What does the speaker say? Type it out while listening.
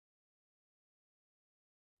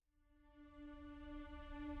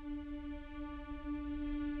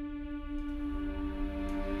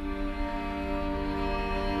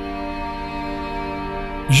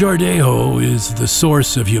Jardejo is the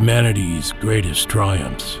source of humanity's greatest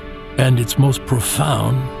triumphs and its most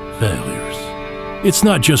profound failures. It's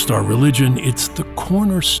not just our religion, it's the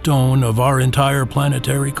cornerstone of our entire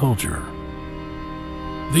planetary culture.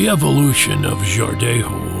 The evolution of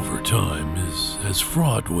Jardejo over time is as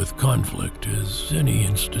fraught with conflict as any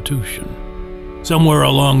institution. Somewhere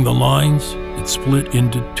along the lines, it split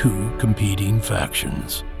into two competing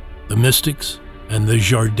factions, the Mystics and the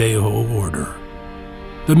Jardejo Order.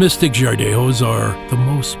 The Mystic Jardejos are the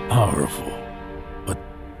most powerful, but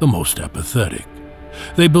the most apathetic.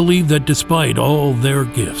 They believe that despite all their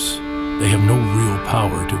gifts, they have no real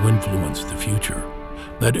power to influence the future,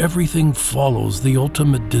 that everything follows the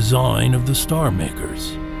ultimate design of the star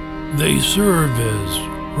makers. They serve as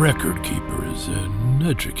record keepers and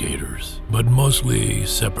educators, but mostly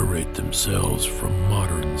separate themselves from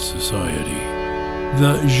modern society.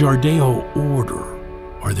 The Jardejo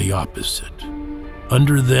Order are the opposite.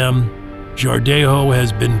 Under them, Jardejo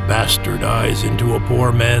has been bastardized into a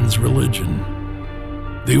poor man's religion.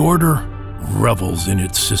 The Order revels in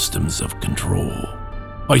its systems of control.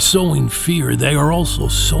 By sowing fear, they are also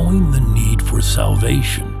sowing the need for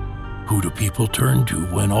salvation. Who do people turn to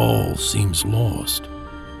when all seems lost?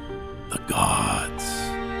 The gods.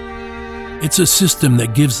 It's a system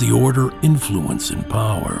that gives the Order influence and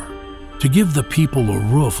power, to give the people a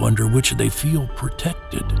roof under which they feel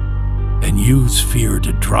protected, and use fear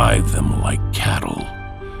to drive them like cattle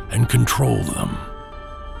and control them.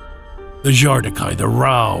 The Jardakai, the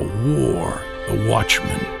Rao, war, the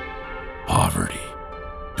Watchmen, poverty,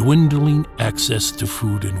 dwindling access to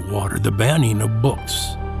food and water, the banning of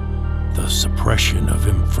books, the suppression of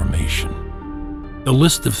information. The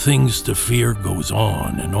list of things to fear goes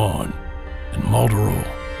on, and Maldoror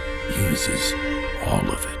uses all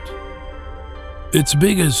of it. Its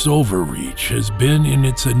biggest overreach has been in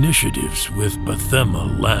its initiatives with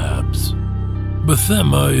Bethema Labs.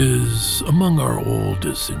 Bethema is among our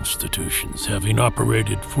oldest institutions, having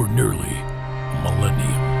operated for nearly a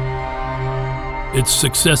millennium. Its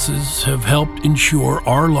successes have helped ensure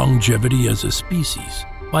our longevity as a species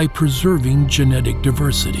by preserving genetic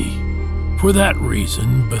diversity. For that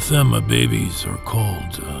reason, Bethema babies are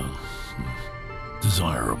called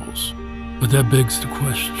desirables. But that begs the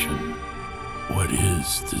question, what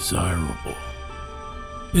is desirable?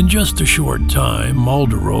 In just a short time,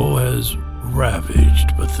 Maldoror has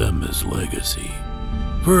ravaged Bethema's legacy.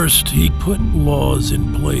 First, he put laws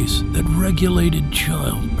in place that regulated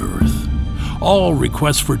childbirth. All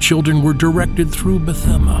requests for children were directed through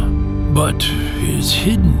Bethema. But his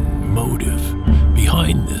hidden motive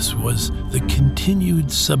behind this was the continued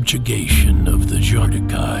subjugation of the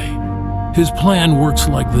Jardakai. His plan works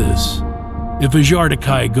like this. If a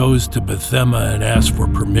Jardakai goes to Bethema and asks for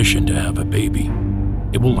permission to have a baby,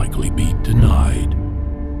 it will likely be denied.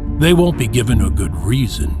 They won't be given a good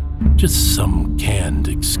reason, just some canned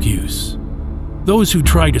excuse. Those who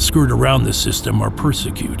try to skirt around the system are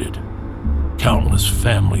persecuted. Countless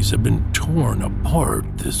families have been torn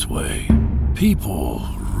apart this way. People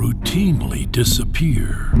routinely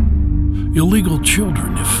disappear. Illegal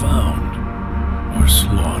children, if found, are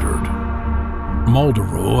slaughtered.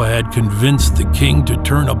 Maldoror had convinced the king to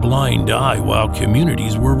turn a blind eye while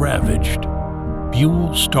communities were ravaged. Buell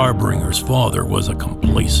Starbringer's father was a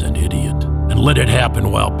complacent idiot and let it happen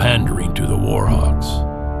while pandering to the Warhawks.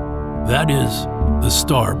 That is the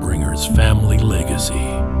Starbringer's family legacy.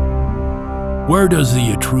 Where does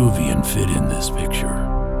the Etruvian fit in this picture?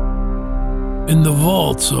 In the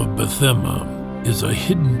vaults of Bethema is a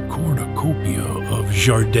hidden cornucopia of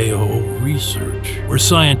Jardejo research, where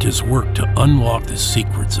scientists work to unlock the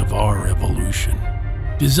secrets of our evolution.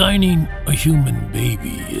 Designing a human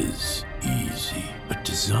baby is easy, but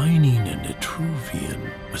designing an Etruvian,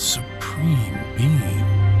 a supreme being,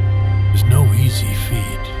 is no easy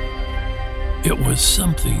feat. It was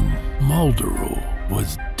something Maldoror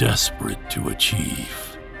was desperate to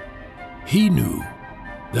achieve. He knew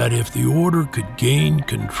that if the Order could gain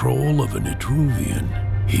control of an Etruvian,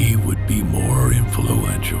 he would be more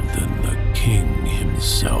influential than the king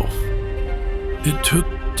himself. It took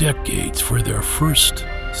decades for their first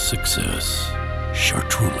success,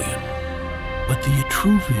 Chartrulian. But the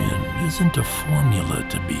Etruvian isn't a formula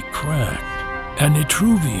to be cracked. An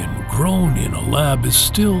Etruvian grown in a lab is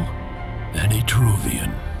still an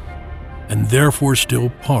Etruvian, and therefore still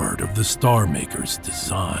part of the Star Maker's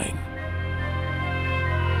design.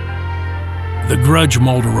 The grudge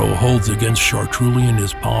Maldoror holds against Chartrulian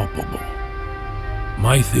is palpable.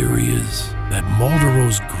 My theory is that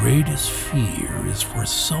Maldoror's greatest fear is for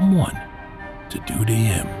someone to do to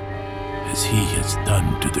him as he has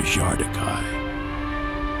done to the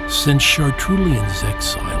Jardakai. since Chartrulian's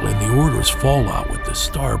exile and the Order's fallout with the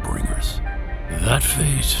Starbringers. That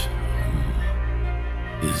fate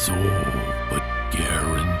is all but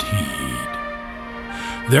guaranteed.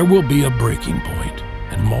 There will be a breaking point,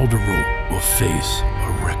 and Malderot will face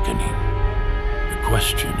a reckoning. The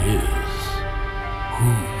question is,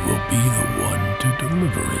 who will be the one to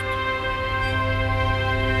deliver it?